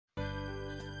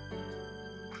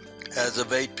As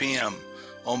of 8 p.m.,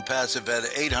 ONPASSSIVE had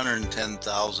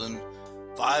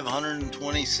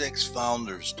 810,526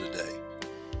 founders today.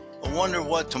 I wonder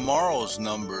what tomorrow's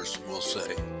numbers will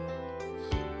say.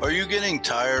 Are you getting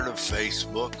tired of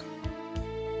Facebook?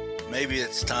 Maybe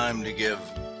it's time to give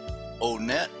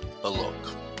ONET a look.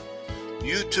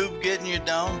 YouTube getting you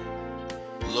down?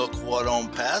 Look what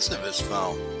ONPASSSIVE has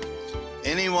found.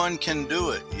 Anyone can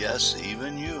do it, yes,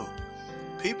 even you.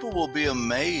 People will be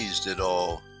amazed at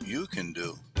all you can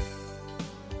do.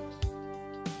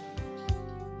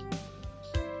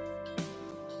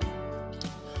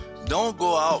 Don't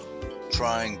go out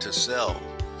trying to sell.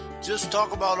 Just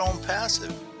talk about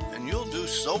ONPASSSIVE and you'll do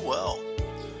so well.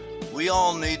 We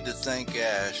all need to thank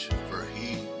Ash for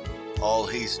all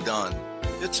he's done.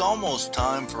 It's almost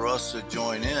time for us to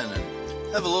join in and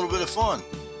have a little bit of fun.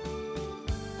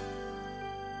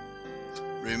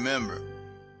 Remember,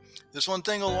 this one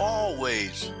thing will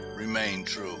always remain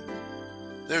true.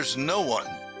 There's no one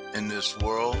in this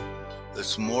world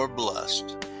that's more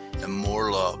blessed and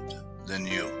more loved than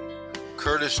you.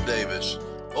 Curtis Davis,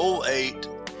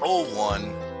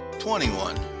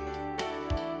 080121.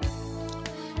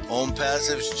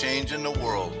 ONPASSSIVE's changing the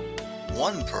world,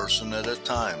 one person at a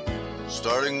time,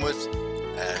 starting with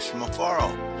Ash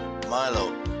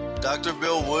Milo. Dr.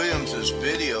 Bill Williams'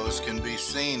 videos can be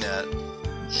seen at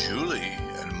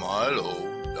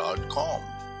JulieandMilo.com.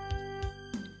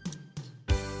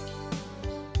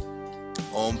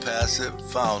 ONPASSSIVE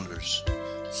founders,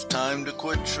 it's time to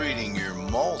quit treating your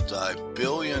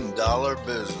multi-billion-dollar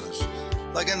business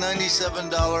like a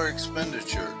 $97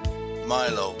 expenditure.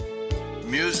 Milo.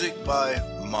 Music by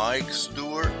Mike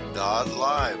Stewart.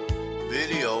 Live.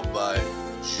 Video by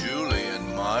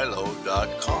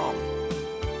JulieandMilo.com.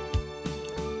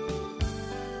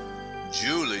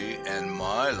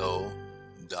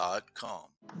 JulieandMilo.com.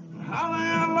 How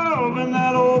am loving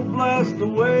that old blessed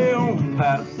away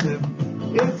ONPASSSIVE.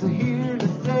 It's here to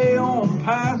stay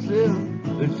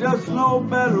ONPASSSIVE. There's just no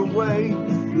better way.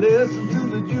 Listen to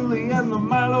the Julie and the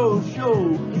Milo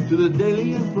show. To the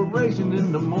daily inspiration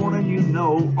in the morning, you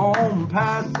know.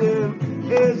 ONPASSSIVE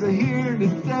is here to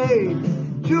stay.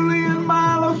 Julie and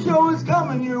Milo show is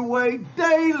coming your way.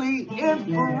 Daily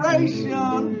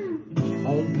inspiration.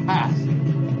 ONPASSSIVE.